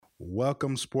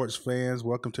Welcome, sports fans.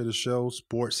 Welcome to the show,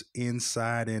 Sports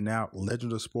Inside and Out,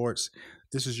 Legend of Sports.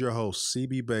 This is your host,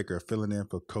 CB Baker, filling in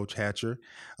for Coach Hatcher.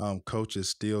 Coach is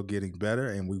still getting better,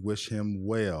 and we wish him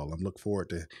well. I'm looking forward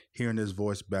to hearing his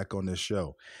voice back on this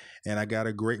show. And I got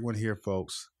a great one here,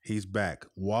 folks. He's back.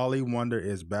 Wali Wonder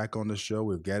is back on the show.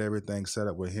 We've got everything set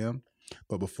up with him.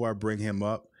 But before I bring him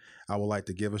up, I would like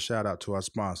to give a shout out to our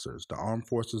sponsors, the Armed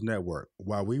Forces Network.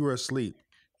 While we were asleep,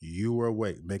 you were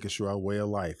awake, making sure our way of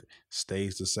life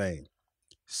stays the same.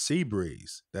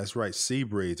 Seabreeze, that's right,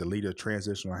 Seabreeze, a leader of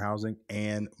transitional housing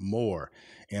and more.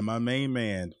 And my main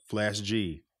man, Flash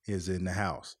G, is in the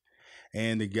house.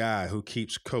 And the guy who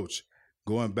keeps Coach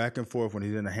going back and forth when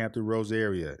he's in the Hampton Roads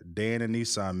area, Dan and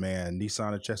Nissan, man,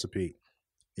 Nissan of Chesapeake.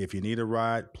 If you need a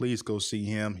ride, please go see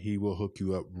him. He will hook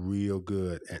you up real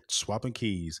good at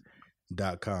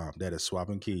swappingkeys.com. That is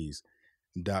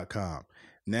swappingkeys.com.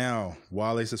 Now,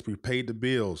 Wally, since we paid the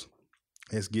bills,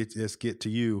 let's get to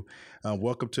you.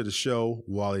 Welcome to the show,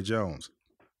 Wali Jones.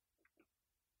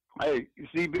 Hey,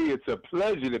 CB, it's a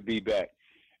pleasure to be back.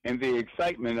 And the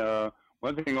excitement,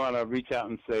 one thing I want to reach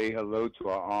out and say hello to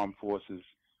our armed forces,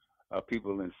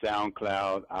 people in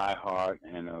SoundCloud, iHeart,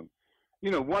 and,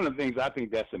 one of the things I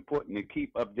think that's important to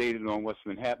keep updated on what's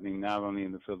been happening not only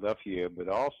in the Philadelphia, but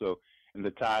also in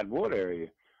the Tidewater area.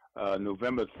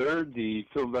 November 3rd, the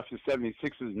Philadelphia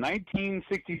 76ers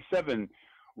 1967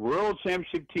 World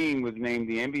Championship team was named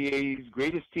the NBA's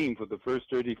greatest team for the first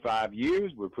 35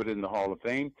 years. We're put in the Hall of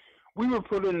Fame. We were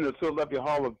put in the Philadelphia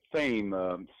Hall of Fame,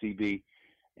 CB,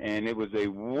 and it was a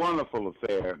wonderful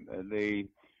affair. They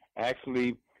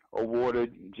actually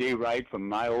awarded Jay Wright from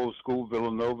my old school,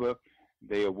 Villanova.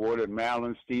 They awarded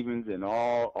Marilyn Stevens, an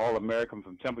All-American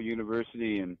from Temple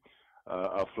University, and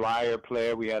a Flyer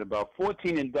player. We had about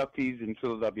 14 inductees in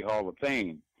Philadelphia Hall of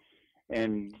Fame.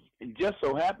 And it just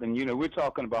so happened, we're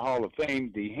talking about Hall of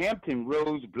Fame. The Hampton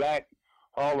Roads Black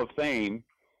Hall of Fame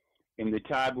in the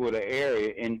Tidewater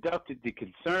area inducted the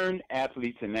Concerned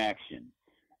Athletes in Action.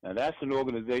 Now, that's an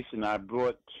organization I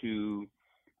brought to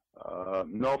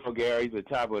Norfolk area, the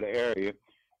Tidewater area,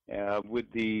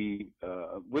 with the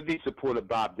support of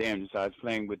Bob Daniels. I was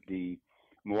playing with the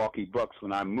Milwaukee Bucks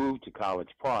when I moved to College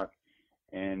Park,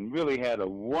 and really had a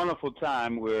wonderful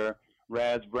time where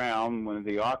Raz Brown, one of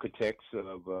the architects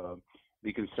of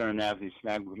the Concerned Athletes,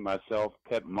 with myself,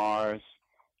 Pep Mars,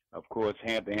 of course,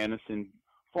 Hampton Anderson,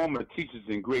 former teachers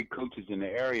and great coaches in the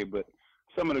area, but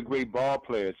some of the great ball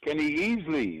players. Kenny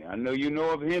Easley, I know you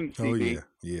know of him, CB.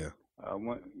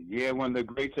 Oh, yeah. One of the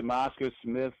greats, Oscar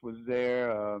Smith was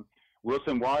there.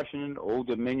 Wilson Washington, Old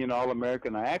Dominion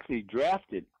All-American. I actually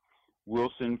drafted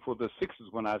Wilson for the Sixers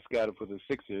when I scouted for the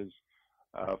Sixers.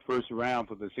 First round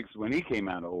for the Sixers when he came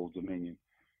out of Old Dominion.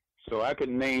 So I could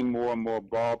name more and more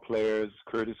ball players,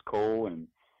 Curtis Cole and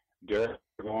Derek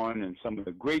Vaughan, and some of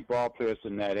the great ball players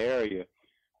in that area.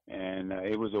 And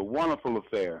it was a wonderful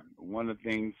affair. One of the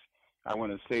things I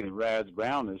want to say to Raz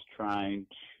Brown is trying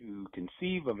to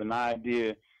conceive of an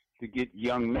idea to get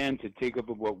young men to take up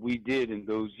what we did in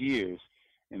those years,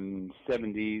 in the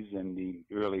 70s and the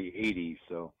early 80s.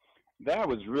 So that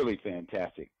was really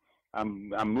fantastic. I'm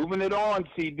moving it on,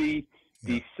 CB.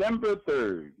 Yeah. December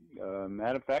 3rd.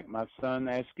 Matter of fact, my son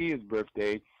Askia's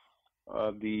birthday.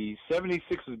 The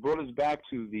 76ers brought us back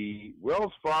to the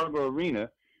Wells Fargo Arena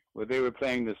where they were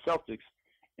playing the Celtics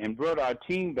and brought our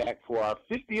team back for our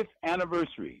 50th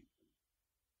anniversary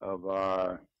of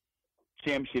our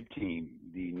championship team.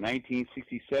 The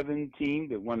 1967 team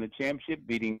that won the championship,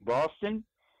 beating Boston.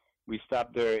 We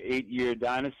stopped their 8-year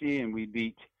dynasty, and we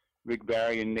beat Rick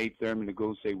Barry and Nate Thurman to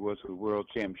go say was for the World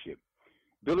Championship.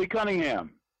 Billy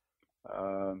Cunningham,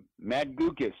 Matt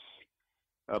Gukas,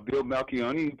 Bill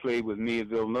Malchione, who played with me at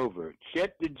Villanova,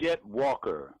 Chet the Jet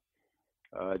Walker,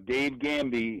 Dave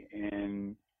Gamby,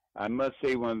 and I must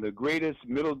say one of the greatest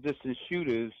middle distance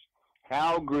shooters,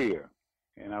 Hal Greer.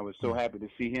 And I was so happy to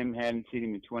see him. Hadn't seen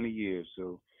him in 20 years.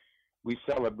 So we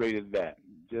celebrated that.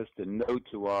 Just a note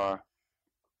to our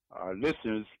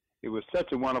listeners, it was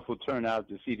such a wonderful turnout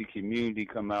to see the community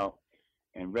come out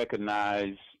and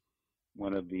recognize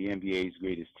one of the NBA's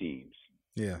greatest teams.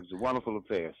 Yeah. It was a wonderful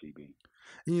affair, CB.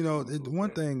 One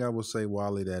thing I would say,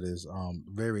 Wally, that is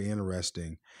very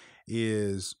interesting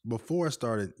is before I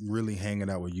started really hanging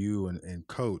out with you and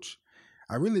Coach,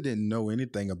 I really didn't know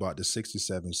anything about the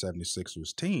 67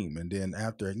 76ers team. And then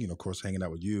after, of course, hanging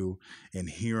out with you and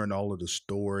hearing all of the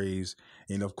stories,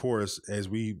 and of course, as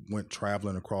we went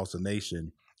traveling across the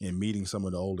nation, and meeting some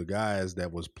of the older guys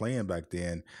that was playing back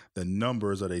then, the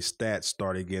numbers of their stats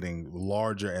started getting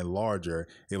larger and larger.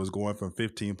 It was going from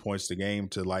 15 points a game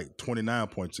to like 29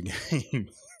 points a game.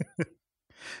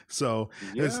 So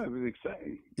it's Yeah, it was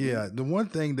exciting. yeah. The one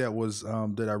thing that was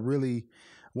that I really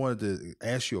wanted to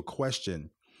ask you a question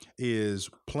is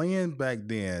playing back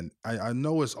then. I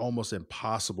know it's almost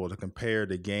impossible to compare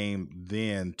the game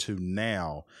then to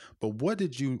now, but what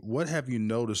have you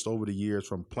noticed over the years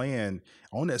from playing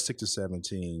on that 6 to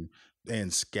 17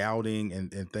 and scouting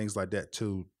and things like that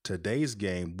to today's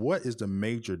game? What is the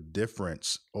major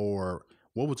difference, or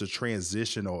what was the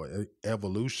transition or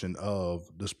evolution of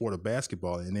the sport of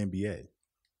basketball in NBA?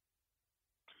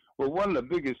 Well, one of the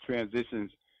biggest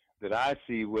transitions that I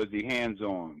see was the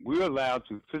hands-on. We were allowed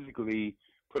to physically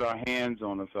put our hands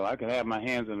on a fellow. I could have my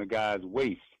hands on a guy's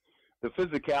waist. The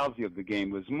physicality of the game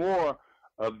was more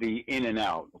of the in and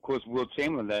out. Of course, Will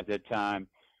Chamberlain at that time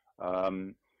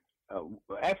um, uh,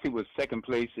 actually was second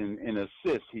place in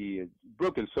assists. He had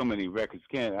broken so many records.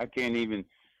 I can't even.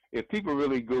 If people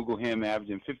really Google him,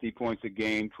 averaging 50 points a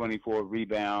game, 24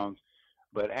 rebounds,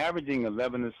 but averaging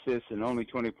 11 assists and only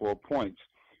 24 points.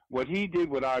 What he did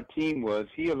with our team was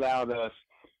he allowed us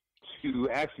to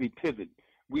actually pivot.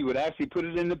 We would actually put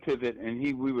it in the pivot, and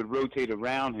we would rotate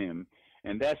around him.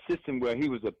 And that system where he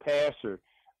was a passer,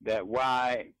 that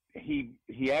why he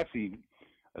actually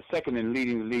second in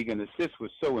leading the league in assists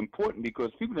was so important,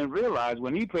 because people didn't realize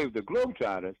when he played with the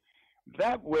Globetrotters,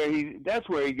 that's where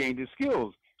he gained his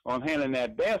skills on handling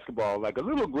that basketball like a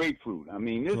little grapefruit. I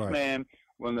mean, this Right. man,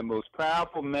 one of the most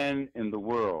powerful men in the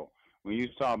world. When you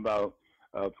talk about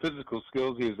physical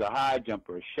skills, he was a high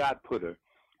jumper, a shot putter.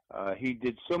 He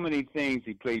did so many things.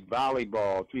 He played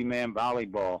volleyball, three-man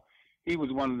volleyball. He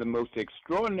was one of the most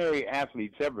extraordinary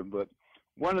athletes ever. But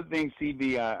one of the things,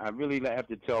 CB, I really have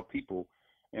to tell people,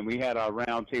 and we had our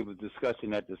roundtable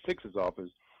discussion at the Sixers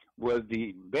office, was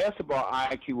the basketball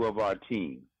IQ of our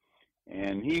team.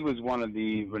 And he was one of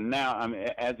the renowned, I mean,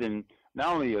 as in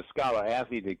not only a scholar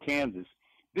athlete at Kansas,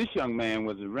 this young man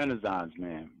was a Renaissance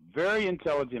man, very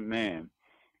intelligent man.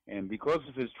 And because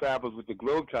of his travels with the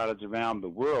Globetrotters around the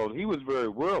world, he was very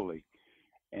worldly.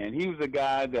 And he was a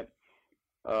guy that,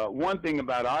 one thing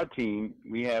about our team,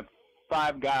 we have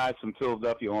 5 guys from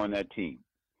Philadelphia on that team.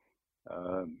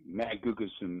 Matt Gukas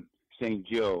from St.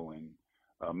 Joe, and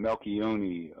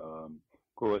Melchione, of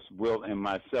course, Wilt and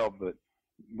myself. But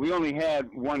we only had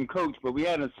one coach, but we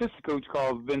had an assistant coach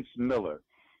called Vince Miller.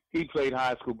 He played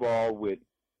high school ball with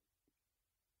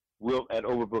Wilt at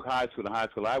Overbrook High School, the high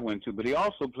school I went to, but he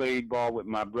also played ball with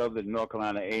my brother at North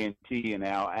Carolina A&T and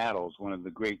Al Attles, one of the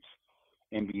greats,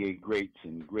 NBA greats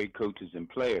and great coaches and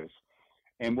players.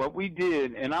 And what we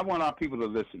did, and I want our people to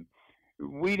listen,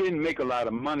 we didn't make a lot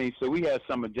of money, so we had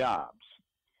summer jobs.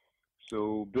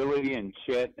 So Billy and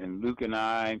Chet and Luke and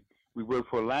I, we worked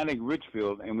for Atlantic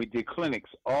Richfield, and we did clinics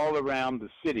all around the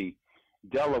city,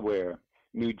 Delaware,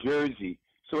 New Jersey.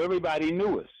 So everybody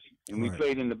knew us, and we Right.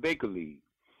 played in the Baker League.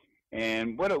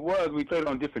 And what it was, we played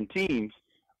on different teams,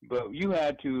 but you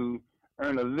had to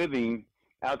earn a living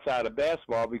outside of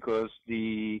basketball, because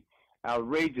the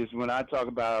outrageous, when I talk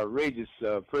about outrageous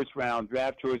first round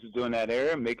draft choices during that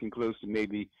era, making close to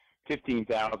maybe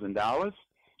 $15,000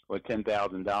 or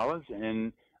 $10,000.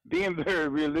 And being very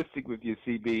realistic with you,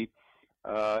 CB,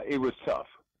 it was tough.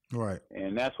 Right.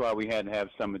 And that's why we had to have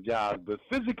summer jobs. But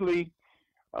physically,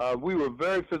 we were a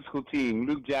very physical team.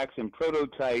 Luke Jackson,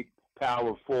 prototype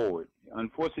power forward.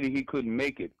 Unfortunately, he couldn't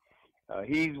make it.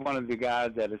 He's one of the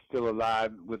guys that is still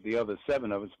alive with the other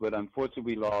 7 of us, but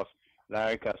unfortunately we lost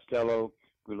Larry Costello,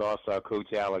 we lost our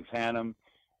coach Alex Hannum,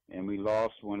 and we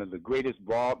lost one of the greatest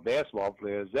basketball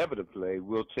players ever to play,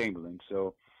 Will Chamberlain.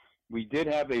 So we did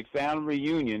have a family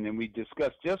reunion, and we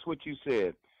discussed just what you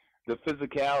said, the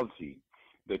physicality,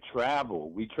 the travel.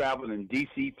 We traveled in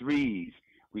DC-3s.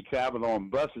 We traveled on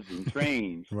buses and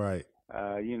trains. Right.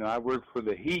 I worked for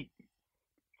the Heat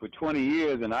for 20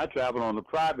 years, and I traveled on a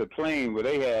private plane where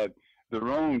they had their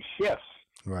own chefs.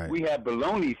 Right. We had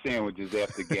bologna sandwiches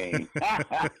after game.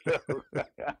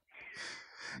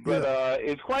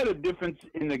 It's quite a difference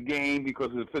in the game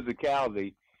because of the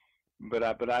physicality. But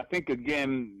I think,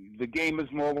 again, the game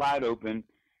is more wide open.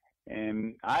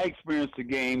 And I experienced the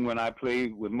game when I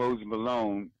played with Moses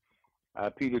Malone,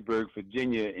 Petersburg,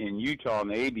 Virginia, in Utah in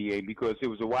the ABA, because it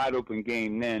was a wide open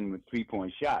game then with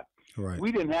three-point shot. Right.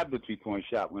 We didn't have the three-point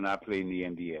shot when I played in the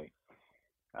NBA.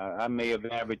 I may have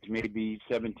averaged maybe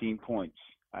 17 points.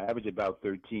 I averaged about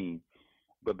 13.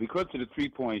 But because of the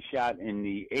three-point shot in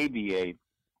the ABA,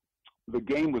 the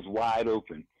game was wide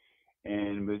open.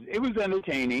 And it was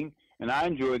entertaining, and I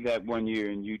enjoyed that one year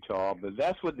in Utah. But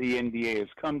that's what the NBA has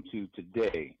come to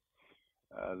today.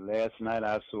 Last night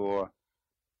I saw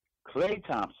Klay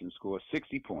Thompson score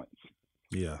 60 points.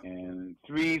 Yeah. And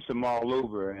threes from all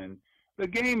over. And the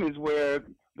game is where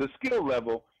the skill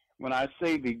level, when I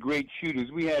say the great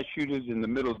shooters, we had shooters in the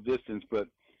middle distance, but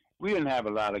we didn't have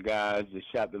a lot of guys that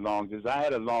shot the long distance. I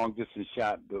had a long distance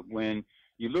shot, but when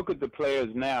you look at the players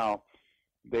now,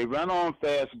 they run on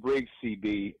fast breaks,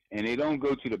 CB, and they don't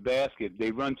go to the basket.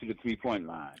 They run to the 3-point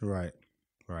line. Right.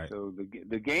 Right. So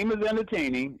the game is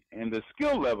entertaining, and the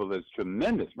skill level is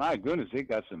tremendous. My goodness, they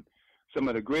got some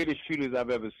of the greatest shooters I've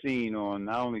ever seen on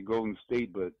not only Golden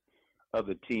State but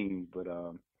other teams. But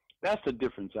that's the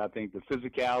difference, I think. The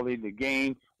physicality, the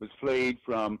game was played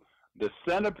from the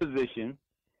center position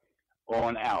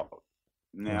on out.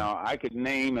 Now, I could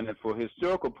name, and for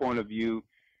historical point of view,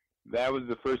 that was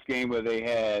the first game where they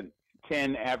had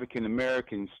 10 African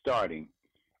Americans starting.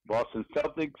 Boston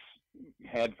Celtics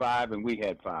had 5, and we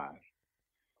had 5.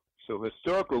 So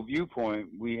historical viewpoint,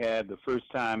 we had the first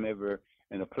time ever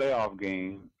in a playoff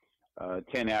game,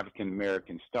 10 African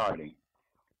Americans starting.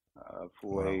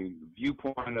 For a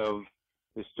viewpoint of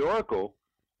historical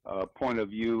point of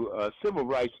view, civil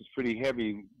rights was pretty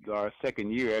heavy our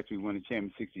second year after we won the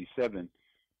championship in '67.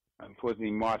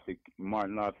 Unfortunately,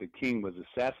 Martin Luther King was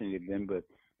assassinated then, but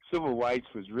civil rights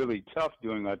was really tough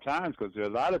during our times because there are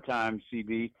a lot of times,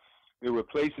 CB, there were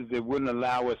places that wouldn't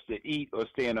allow us to eat or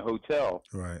stay in a hotel.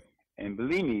 Right. And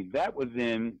believe me, that was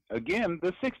in, again,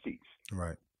 the 60s.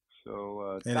 Right.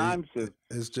 So times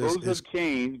have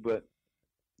changed, but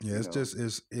yeah,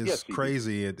 it's yes,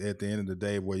 crazy at the end of the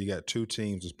day where you got two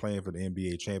teams that's playing for the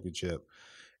NBA championship,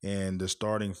 and the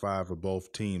starting 5 of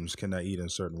both teams cannot eat in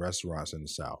certain restaurants in the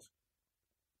South.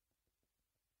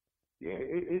 Yeah,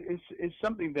 it's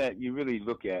something that you really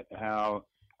look at how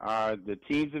the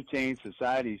teams have changed,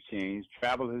 society's changed,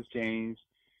 travel has changed,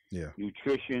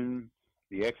 nutrition,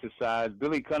 the exercise.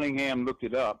 Billy Cunningham looked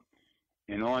it up,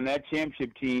 and on that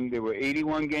championship team, there were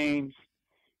 81 games.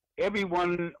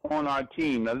 Everyone on our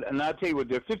team, and I'll tell you what,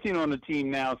 there are 15 on the team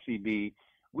now, CB.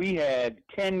 We had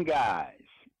 10 guys.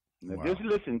 Now, just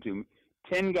listen to me.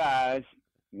 10 guys,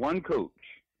 1 coach.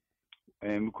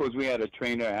 And, of course, we had a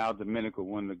trainer, Al Domenico,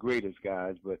 one of the greatest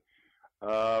guys. But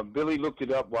Billy looked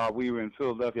it up while we were in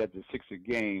Philadelphia at the Sixer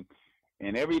game.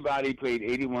 And everybody played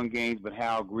 81 games, but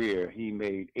Hal Greer, he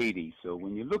made 80. So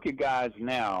when you look at guys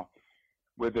now,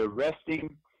 whether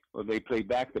resting or they play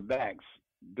back-to-backs,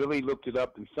 Billy looked it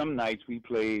up, and some nights we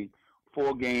played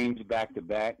 4 games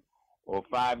back-to-back or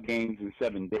 5 games in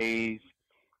 7 days.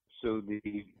 So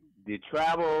the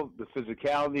travel, the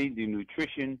physicality, the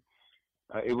nutrition,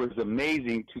 it was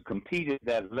amazing to compete at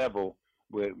that level.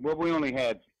 We only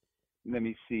had, let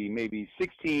me see, maybe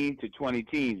 16 to 20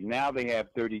 teams. Now they have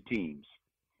 30 teams.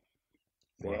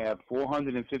 They have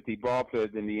 450 ball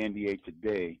players in the NBA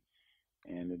today.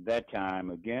 And at that time,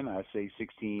 again, I say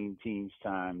 16 teams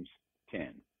times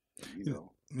 10.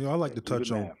 I'd like to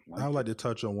touch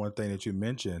on one thing that you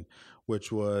mentioned,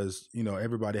 which was,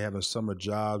 everybody having summer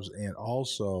jobs, and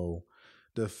also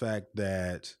the fact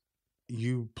that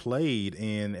you played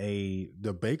in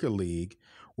the Baker League,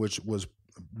 which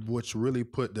really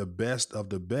put the best of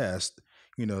the best,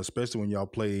 especially when y'all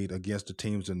played against the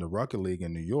teams in the Rucker League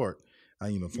in New York,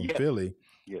 from Philly.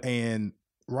 Yes. And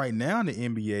right now in the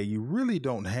NBA, you really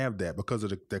don't have that because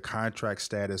of the contract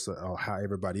status of how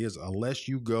everybody is. Unless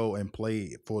you go and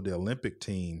play for the Olympic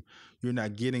team, you're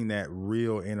not getting that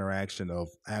real interaction of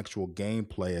actual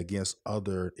gameplay against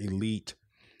other elite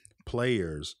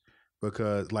players,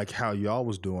 because like how y'all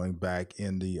was doing back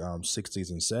in the 60s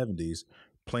and 70s,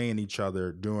 playing each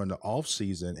other during the off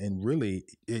season, and really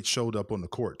it showed up on the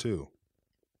court too.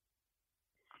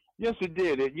 Yes, it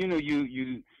did.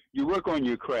 You work on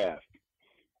your craft.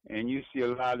 And you see a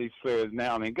lot of these players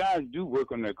now, and guys do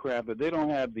work on their craft, but they don't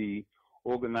have the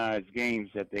organized games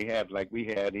that they have like we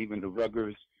had. Even the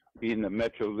Ruggers, being the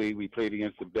Metro League, we played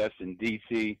against the best in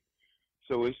D.C.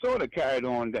 So it sort of carried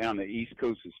on down the East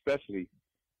Coast, especially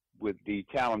with the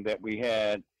talent that we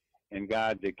had and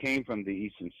guys that came from the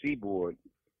Eastern Seaboard.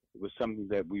 It was something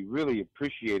that we really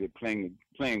appreciated playing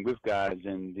with guys,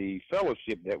 and the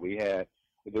fellowship that we had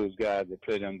with those guys that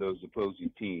played on those opposing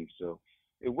teams. So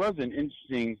it was an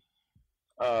interesting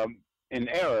an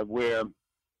era where,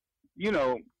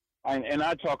 and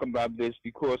I talk about this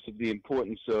because of the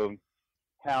importance of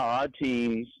how our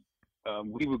teams,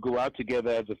 we would go out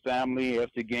together as a family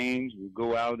after games. We'd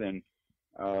go out and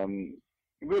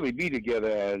really be together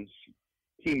as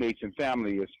teammates and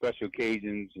family at special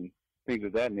occasions and things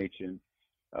of that nature.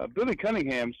 Billy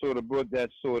Cunningham sort of brought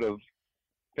that sort of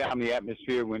family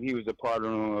atmosphere when he was a part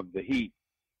of the Heat.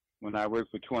 When I worked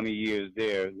for 20 years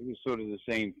there, it was sort of the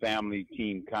same family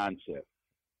team concept.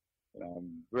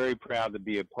 I'm very proud to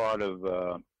be a part of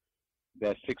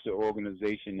that Sixer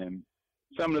organization, and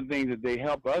some of the things that they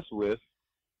help us with,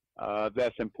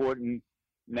 that's important.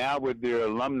 now with their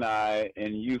alumni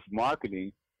and youth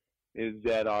marketing is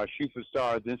that our Shoot for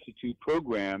Stars Institute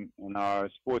program and our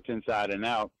Sports Inside and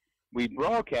Out, we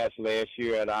broadcast last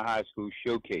year at our high school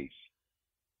showcase.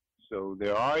 So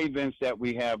there are events that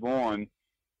we have on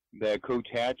that Coach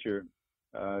Hatcher,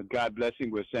 God bless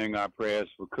him, we're saying our prayers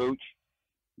for Coach,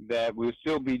 that we'll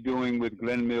still be doing with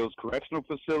Glen Mills Correctional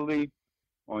Facility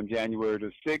on January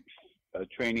the 6th,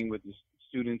 training with the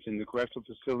students in the correctional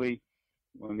facility,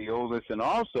 one of the oldest, and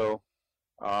also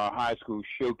our high school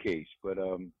showcase. But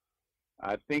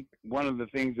I think one of the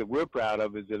things that we're proud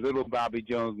of is the Little Bobby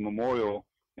Jones Memorial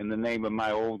in the name of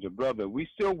my older brother. We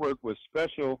still work with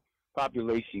special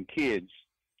population kids,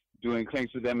 doing things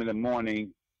for them in the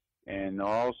morning, and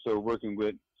also working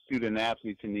with student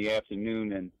athletes in the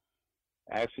afternoon, and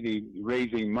actually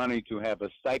raising money to have a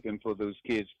stipend for those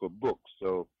kids for books.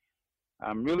 So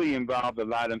I'm really involved a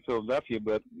lot in Philadelphia,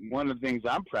 but one of the things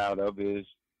I'm proud of is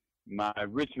my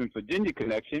Richmond, Virginia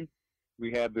connection.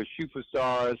 We have the Shoot for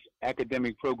Stars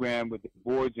academic program with the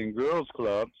Boys and Girls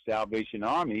Club, Salvation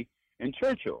Army, in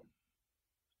Churchill.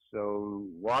 So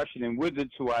Washington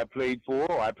Wizards, who I played for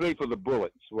the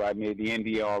Bullets, where I made the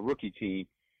NBL rookie team.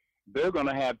 They're going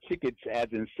to have tickets as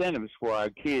incentives for our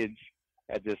kids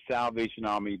at the Salvation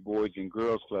Army Boys and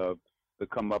Girls Club to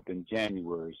come up in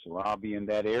January. So I'll be in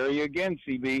that area again,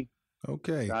 CB.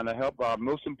 Okay. Trying to help our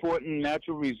most important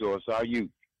natural resource, our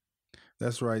youth.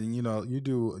 That's right. And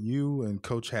you and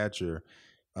Coach Hatcher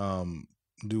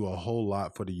do a whole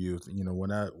lot for the youth.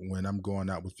 When I'm going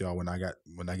out with y'all, when I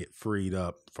get freed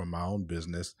up from my own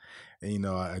business, and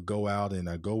I go out and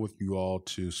I go with you all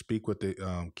to speak with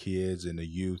the kids and the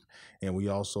youth, and we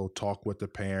also talk with the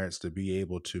parents to be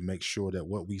able to make sure that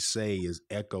what we say is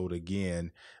echoed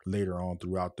again later on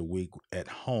throughout the week at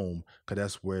home, because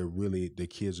that's where really the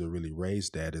kids are really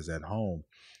raised at, is at home.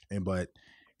 But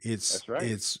That's right.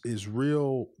 it's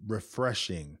real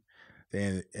refreshing.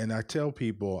 And I tell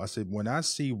people, I said, when I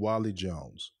see Wali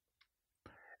Jones,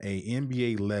 a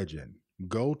NBA legend,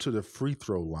 go to the free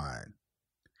throw line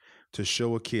to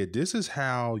show a kid, this is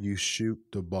how you shoot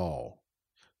the ball.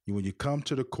 When you come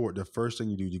to the court, the first thing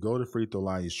you do, you go to the free throw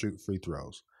line, you shoot free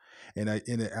throws. And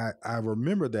I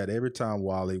remember that every time,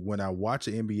 Wali, when I watch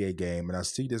an NBA game and I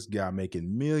see this guy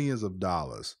making millions of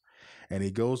dollars, and he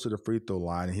goes to the free throw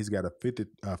line and he's got a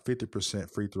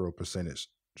 50% free throw percentage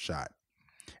shot.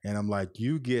 And I'm like,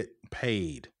 you get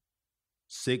paid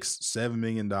 $6-7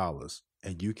 million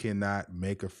and you cannot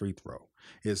make a free throw.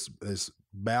 It's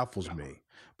baffles me,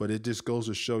 but it just goes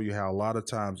to show you how a lot of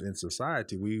times in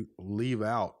society we leave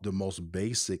out the most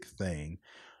basic thing.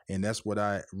 And that's what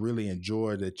I really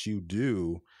enjoy that you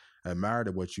do. Admire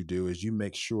that what you do is you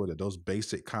make sure that those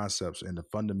basic concepts and the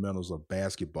fundamentals of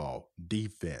basketball,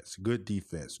 defense,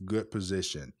 good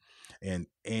position,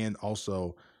 and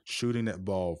also shooting that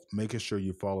ball, making sure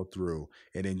you follow through,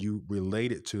 and then you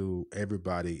relate it to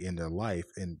everybody in their life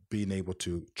and being able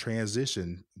to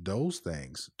transition those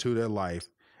things to their life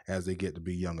as they get to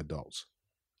be young adults.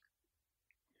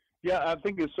 Yeah, I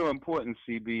think it's so important,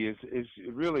 CB, is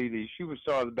really the Shoot for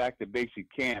Stars Back to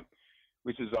Basic Camp,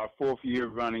 which is our 4th year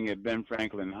running at Ben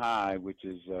Franklin High, which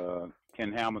is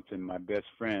Ken Hamilton, my best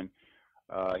friend.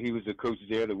 He was the coach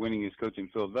there, the winningest coach in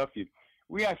Philadelphia.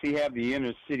 We actually have the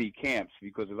inner city camps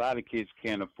because a lot of kids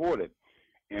can't afford it.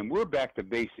 And we're back to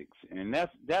basics. And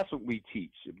that's what we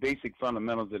teach, the basic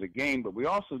fundamentals of the game, but we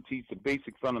also teach the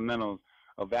basic fundamentals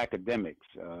of academics,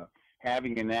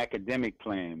 having an academic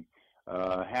plan,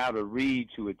 how to read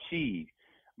to achieve.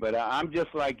 But I'm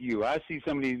just like you. I see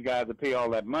some of these guys that pay all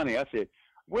that money. I said,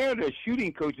 where are the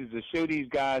shooting coaches to show these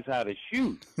guys how to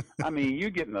shoot? I mean, you're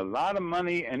getting a lot of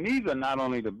money, and these are not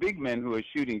only the big men who are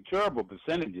shooting terrible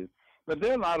percentages, but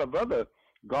there are a lot of other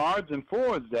guards and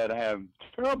forwards that have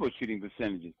terrible shooting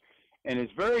percentages. And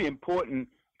it's very important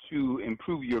to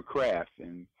improve your craft.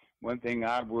 And one thing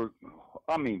I worked,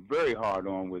 very hard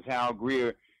on was Hal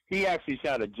Greer. He actually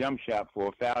shot a jump shot for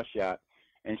a foul shot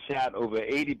and shot over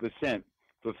 80%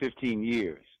 for 15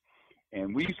 years.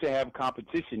 And we used to have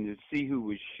competition to see who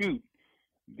would shoot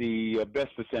the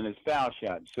best percentage foul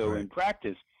shot. So Right. in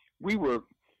practice,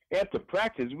 after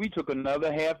practice, we took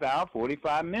another half hour,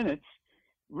 45 minutes,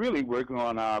 really working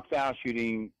on our foul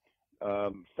shooting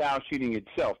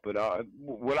itself. But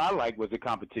what I liked was the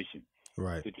competition,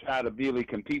 Right. to try to really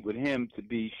compete with him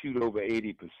to shoot over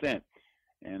 80%.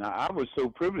 And I was so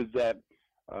privileged that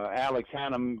Alex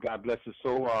Hannum, God bless his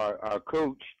soul, our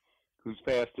coach, who's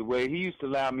passed away, he used to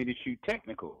allow me to shoot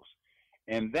technicals.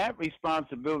 And that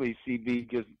responsibility, CB,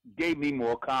 just gave me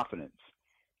more confidence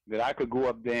that I could go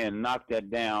up there and knock that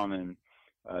down and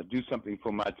do something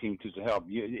for my team to help.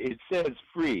 It says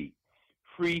free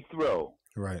throw.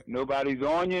 Right. Nobody's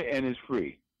on you, and it's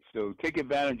free. So take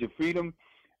advantage of freedom,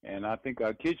 and I think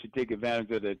our kids should take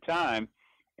advantage of their time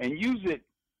and use it,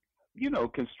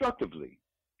 constructively.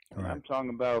 And Right. I'm talking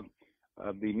about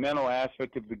the mental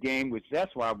aspect of the game, which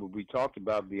that's why we talked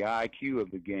about the IQ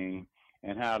of the game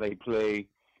and how they play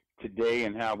today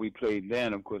and how we played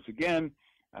then. Of course, again,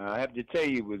 I have to tell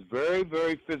you, it was very,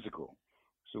 very physical.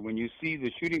 So when you see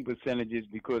the shooting percentages,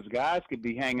 because guys could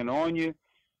be hanging on you,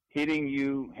 hitting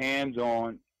you, hands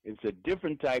on, it's a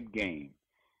different type game.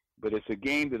 But it's a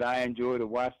game that I enjoy to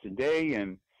watch today.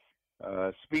 And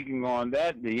speaking on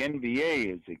that, the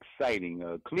NBA is exciting.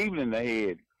 Cleveland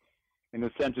ahead in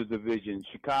the Central Division.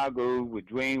 Chicago with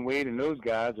Dwayne Wade and those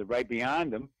guys are right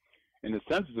behind them in the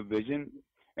Central Division.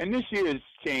 And this year has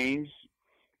changed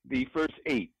the first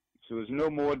 8. So there's no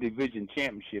more division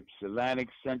championships. Atlantic,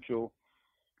 Central,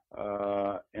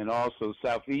 and also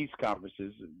Southeast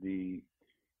conferences. The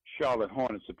Charlotte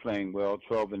Hornets are playing well,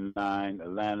 12-9.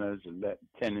 Atlanta's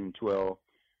 10-12.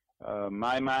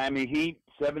 My Miami Heat,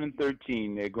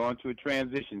 7-13. They're going through a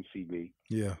transition, CB.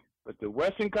 Yeah. But the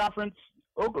Western Conference,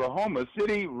 Oklahoma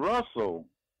City, Russell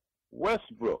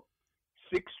Westbrook,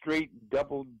 6 straight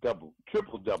triple doubles.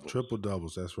 Triple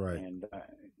doubles. That's right. And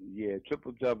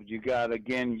triple doubles. You got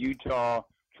again Utah,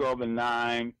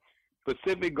 12-9.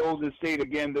 Pacific Golden State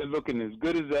again. They're looking as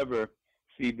good as ever.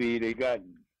 CB. They got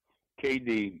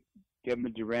KD,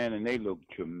 Kevin Durant, and they look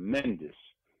tremendous.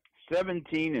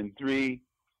 17-3.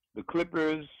 The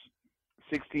Clippers,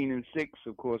 16-6.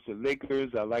 Of course, the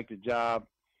Lakers. I like the job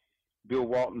Bill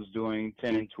Walton's doing,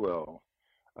 10-12.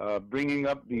 Bringing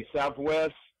up the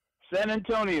Southwest, San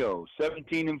Antonio,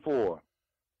 17-4.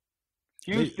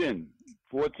 Houston,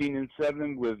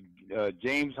 14-7 with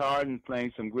James Harden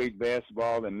playing some great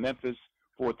basketball, and Memphis,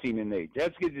 14-8.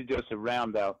 That gives you just a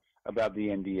round out about the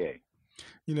NBA.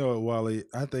 You know what, Wally?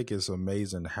 I think it's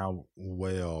amazing how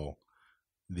well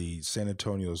the San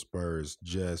Antonio Spurs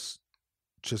just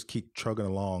keep trucking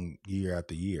along year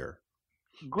after year.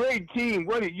 Great team.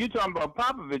 What you're talking about?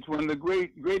 Popovich, one of the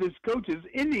greatest coaches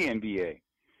in the NBA.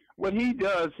 What he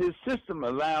does, his system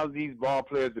allows these ball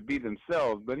players to be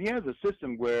themselves, but he has a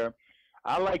system where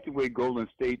I like the way Golden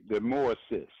State, they're more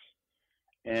assists.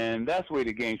 And that's the way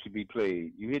the game should be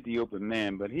played. You hit the open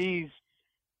man, but he's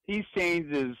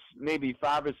changes maybe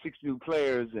 5 or 6 new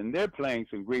players, and they're playing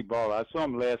some great ball. I saw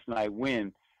them last night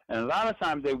win, and a lot of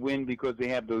times they win because they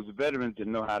have those veterans that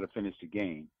know how to finish the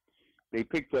game. They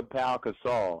picked up Pau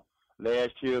Gasol.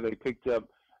 Last year they picked up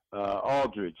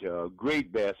Aldridge, a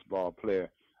great basketball player.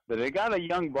 But they got a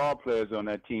young ball players on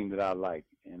that team that I like,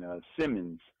 and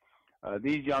Simmons.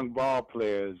 These young ball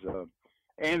players,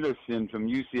 Anderson from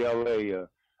UCLA,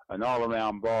 an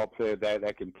all-around ball player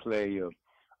that can play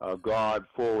a guard,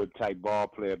 forward type ball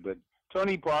player. But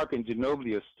Tony Parker and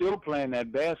Ginobili are still playing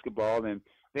that basketball, and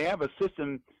they have a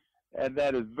system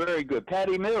that is very good.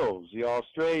 Patty Mills, the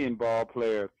Australian ball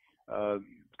player,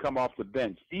 come off the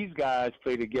bench. These guys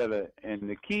play together, and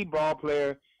the key ball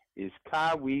player is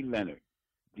Kawhi Leonard,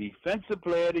 defensive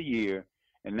player of the year,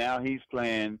 and now he's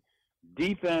playing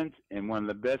defense and one of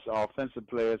the best offensive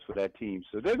players for that team.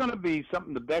 So they're going to be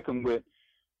something to beckon with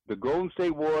the Golden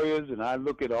State Warriors, and I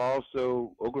look at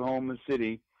also Oklahoma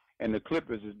City and the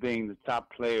Clippers as being the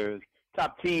top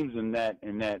teams in that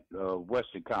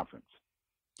Western Conference.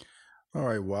 All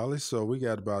right, Wally. So we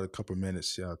got about a couple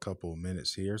minutes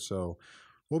here. So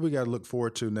what we got to look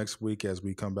forward to next week as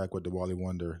we come back with the Wally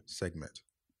Wonder segment?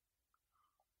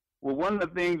 Well, one of the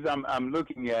things I'm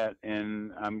looking at,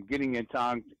 and I'm getting in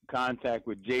contact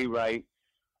with Jay Wright,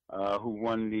 who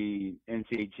won the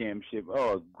NCAA championship.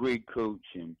 Oh, a great coach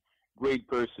and great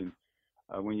person.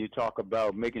 When you talk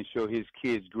about making sure his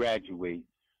kids graduate,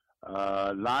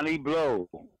 Lonnie Blow,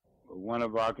 one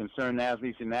of our Concerned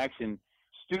Athletes in Action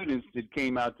students that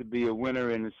came out to be a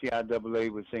winner in the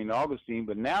CIAA with St. Augustine,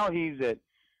 but now he's at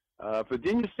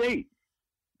Virginia State,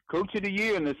 Coach of the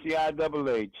Year in the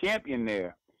CIAA, champion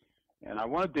there. And I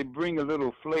wanted to bring a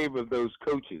little flavor of those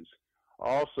coaches.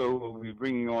 Also, we'll be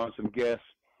bringing on some guests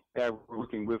that we're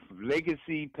working with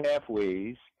Legacy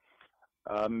Pathways.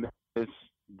 It's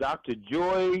Dr.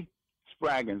 Joy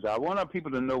Spraggins. I want our people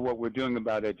to know what we're doing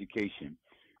about education.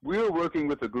 We're working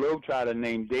with a globetrotter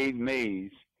named Dave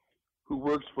Mays, who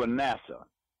works for NASA.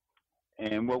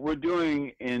 And what we're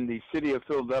doing in the city of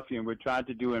Philadelphia, and we're trying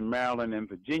to do in Maryland and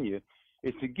Virginia,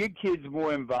 is to get kids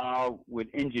more involved with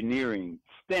engineering,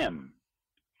 STEM,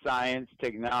 science,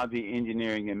 technology,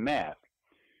 engineering, and math.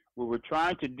 What we're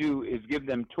trying to do is give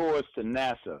them tours to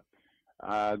NASA.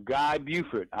 Guy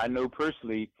Buford, I know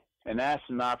personally, an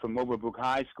astronaut from Overbrook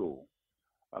High School.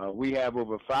 We have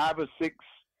over 5 or 6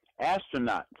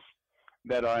 astronauts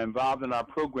that are involved in our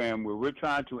program where we're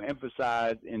trying to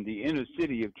emphasize in the inner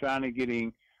city of trying to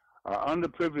getting our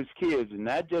underprivileged kids, and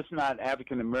not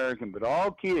African American, but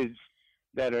all kids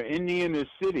that are in the inner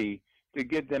city to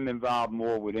get them involved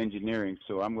more with engineering.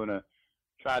 So I'm going to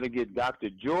try to get Dr.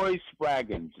 Joy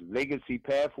Spraggins, Legacy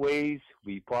Pathways.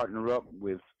 We partner up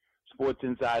with Sports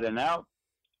Inside and Out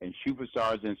and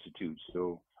Superstars Institute.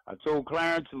 So I told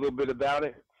Clarence a little bit about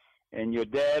it, and your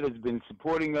dad has been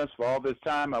supporting us for all this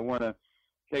time. I want to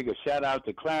take a shout out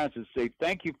to Clarence and say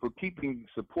thank you for keeping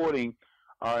supporting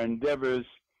our endeavors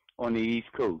on the East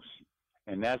Coast.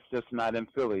 And that's just not in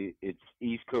Philly, it's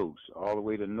East Coast, all the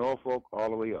way to Norfolk, all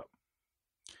the way up.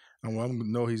 And well, I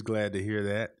know he's glad to hear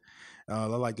that. I'd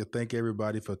like to thank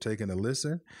everybody for taking a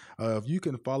listen. If you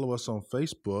can follow us on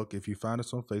Facebook, if you find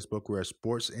us on Facebook, we're at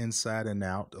Sports Inside and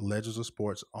Out, Legends of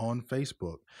Sports on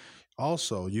Facebook.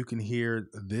 Also, you can hear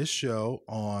this show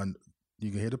you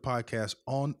can hear the podcast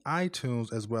on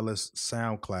iTunes as well as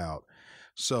SoundCloud.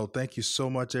 So thank you so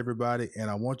much, everybody. And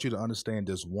I want you to understand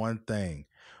this one thing.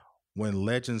 When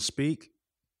legends speak,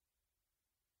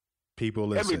 people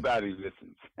listen. Everybody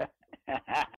listens.